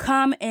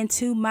 Come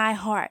into my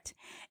heart,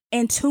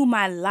 into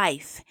my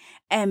life,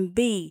 and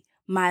be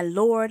my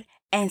Lord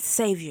and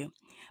Savior.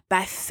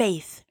 By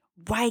faith,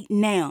 right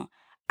now,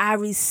 I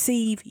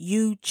receive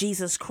you,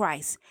 Jesus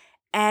Christ,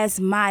 as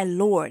my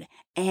Lord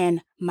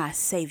and my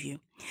Savior.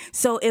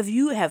 So if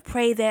you have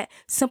prayed that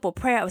simple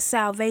prayer of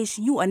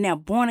salvation, you are now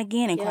born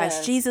again in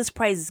Christ Jesus.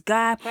 Praise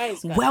God.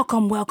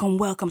 Welcome, welcome,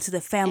 welcome to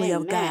the family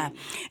of God.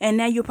 And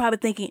now you're probably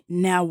thinking,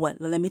 now what?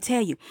 Well, let me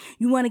tell you.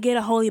 You want to get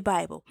a Holy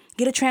Bible.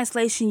 Get a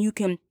translation you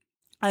can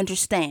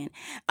understand.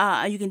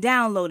 You can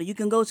download it. You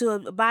can go to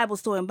a Bible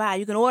store and buy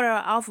it. You can order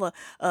off of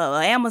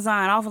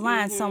Amazon,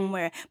 offline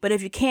somewhere. But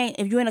if you can't,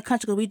 if you're in a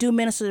country, because we do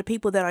minister to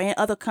people that are in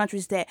other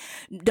countries that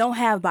don't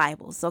have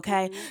Bibles,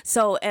 okay?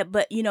 So,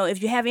 but you know,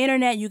 if you have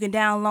internet, you can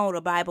download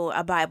a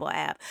Bible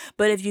app.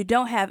 But if you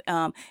don't have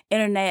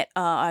internet,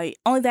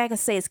 only thing I can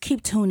say is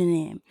keep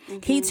tuning in.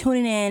 Keep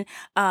tuning in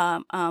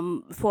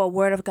for a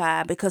word of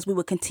God, because we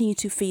will continue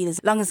to feed as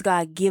long as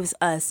God gives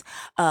us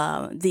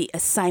the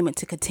assignment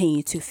to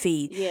continue to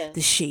feed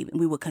the sheep.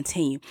 We will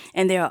continue.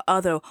 And there are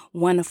other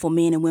wonderful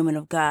men and women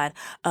of God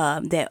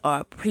that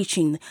are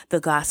preaching the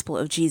gospel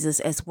of Jesus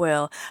as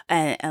well.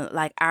 And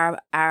like our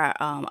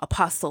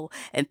apostle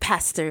and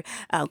pastor,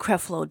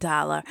 Creflo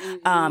Dollar,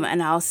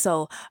 and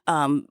also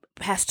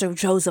Pastor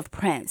Joseph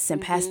Prince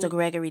and Pastor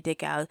Gregory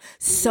Dickow,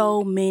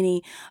 so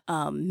many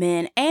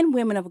men and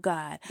women of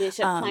God,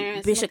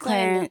 Bishop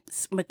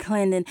Clarence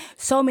McClendon,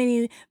 so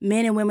many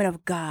men and women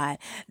of God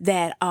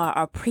that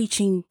are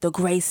preaching the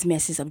grace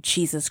message of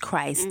Jesus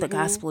Christ, the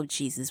gospel of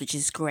Jesus, which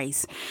is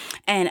grace,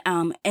 and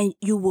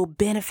you will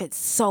benefit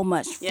so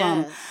much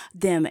from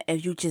them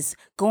if you just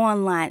go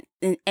online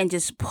and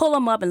just pull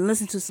them up and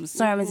listen to some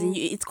sermons, and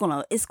it's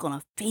gonna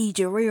feed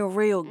you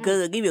real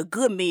good, give you a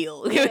good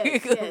meal,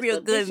 real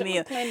good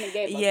meal.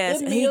 Yes,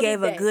 he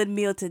gave a good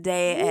meal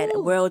today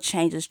at World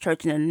Changers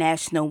Church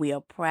International. We are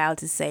proud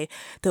to say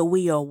that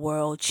we are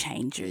world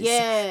changers.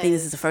 I think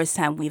this is the first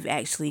time we've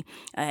actually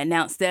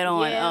announced that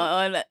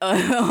on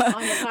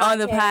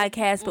the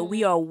podcast. But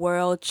we are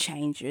world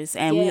changers,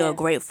 and we are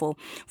grateful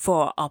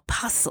for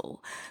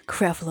Apostle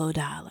Creflo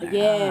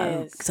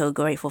Dollar. So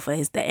grateful for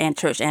his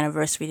church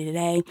anniversary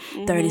today,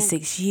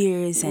 36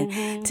 years,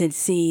 and to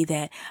see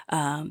that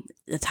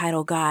the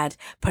title God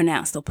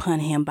pronounced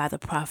upon him by the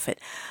prophet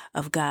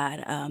of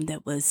God,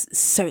 that was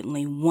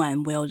certainly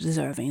one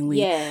well-deserving.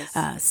 We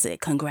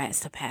said congrats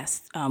to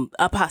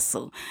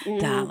Apostle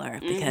Dollar,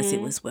 because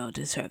it was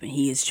well-deserving.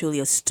 He is truly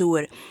a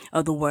steward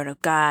of the word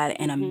of God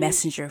and a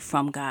messenger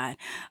from God.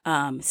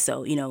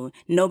 So, you know,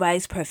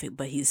 nobody's perfect,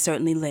 but he's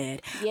certainly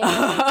led.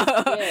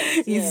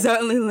 He's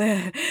certainly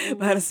led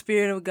by the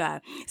Spirit of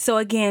God. So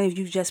again, if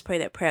you just pray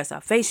that prayer of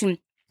salvation,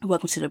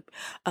 welcome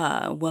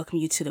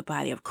you to the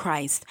body of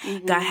Christ.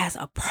 God has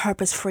a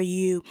purpose for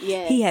you.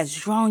 He has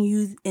drawn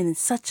you in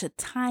such a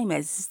time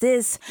as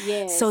this,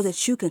 so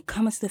that you can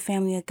come into the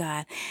family of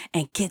God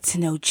and get to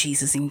know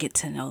Jesus and get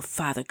to know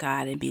Father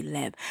God and be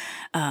led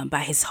by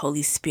his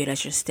Holy Spirit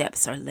as your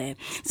steps are led.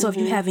 So if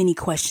you have any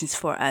questions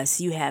for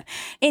us, you have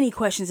any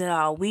questions at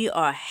all, we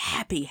are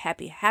happy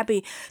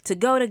to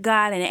go to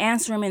God and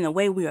answer them in the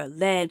way we are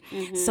led.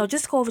 So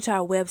just go over to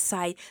our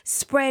website,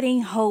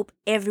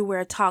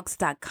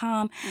 spreadinghopeeverywheretalks.com.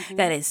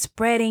 That is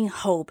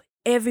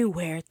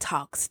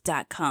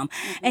spreadinghopeeverywheretalks.com,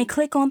 and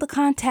click on the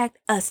Contact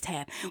Us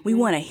tab. We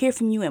want to hear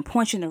from you and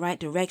point you in the right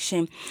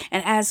direction.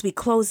 And as we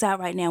close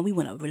out right now, we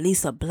want to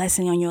release a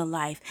blessing on your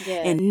life.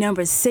 In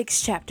Numbers 6,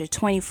 chapter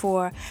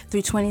 24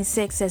 through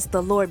 26 says,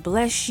 "The Lord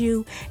bless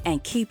you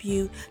and keep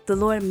you. The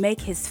Lord make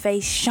his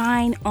face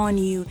shine on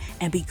you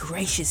and be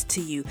gracious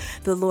to you.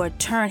 The Lord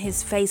turn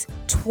his face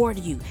toward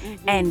you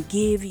and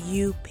give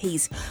you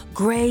peace."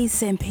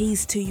 Grace and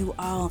peace to you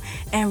all.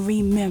 And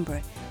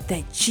remember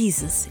that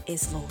Jesus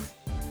is Lord.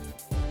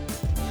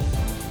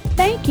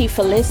 Thank you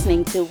for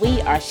listening to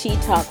We Are She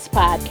Talks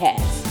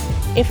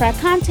podcast. If our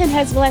content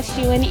has blessed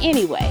you in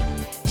any way,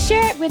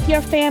 share it with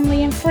your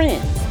family and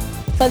friends.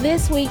 For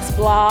this week's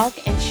blog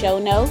and show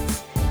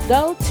notes,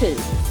 go to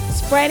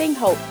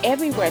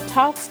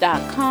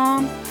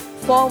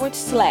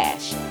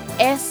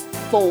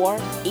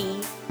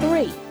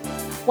spreadinghopeeverywheretalks.com/S4E3.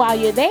 While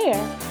you're there,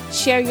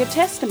 share your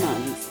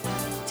testimonies.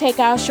 Take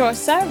our short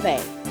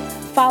survey.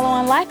 Follow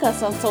and like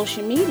us on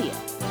social media.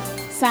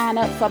 Sign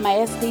up for my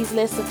SD's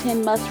list of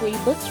 10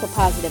 must-read books for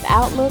positive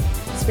outlook,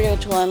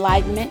 spiritual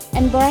enlightenment,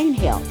 and brain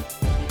health.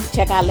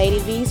 Check out Lady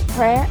V's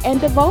prayer and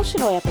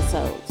devotional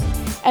episodes.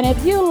 And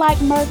if you like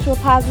merch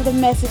with positive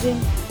messaging,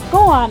 go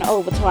on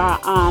over to our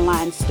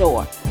online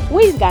store.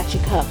 We've got you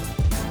covered.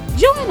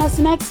 Join us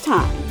next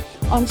time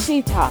on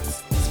She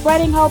Talks,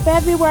 Spreading Hope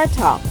Everywhere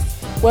Talks,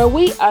 where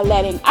we are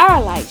letting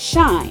our light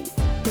shine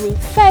through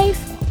faith,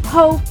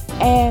 hope,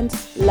 and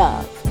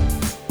love.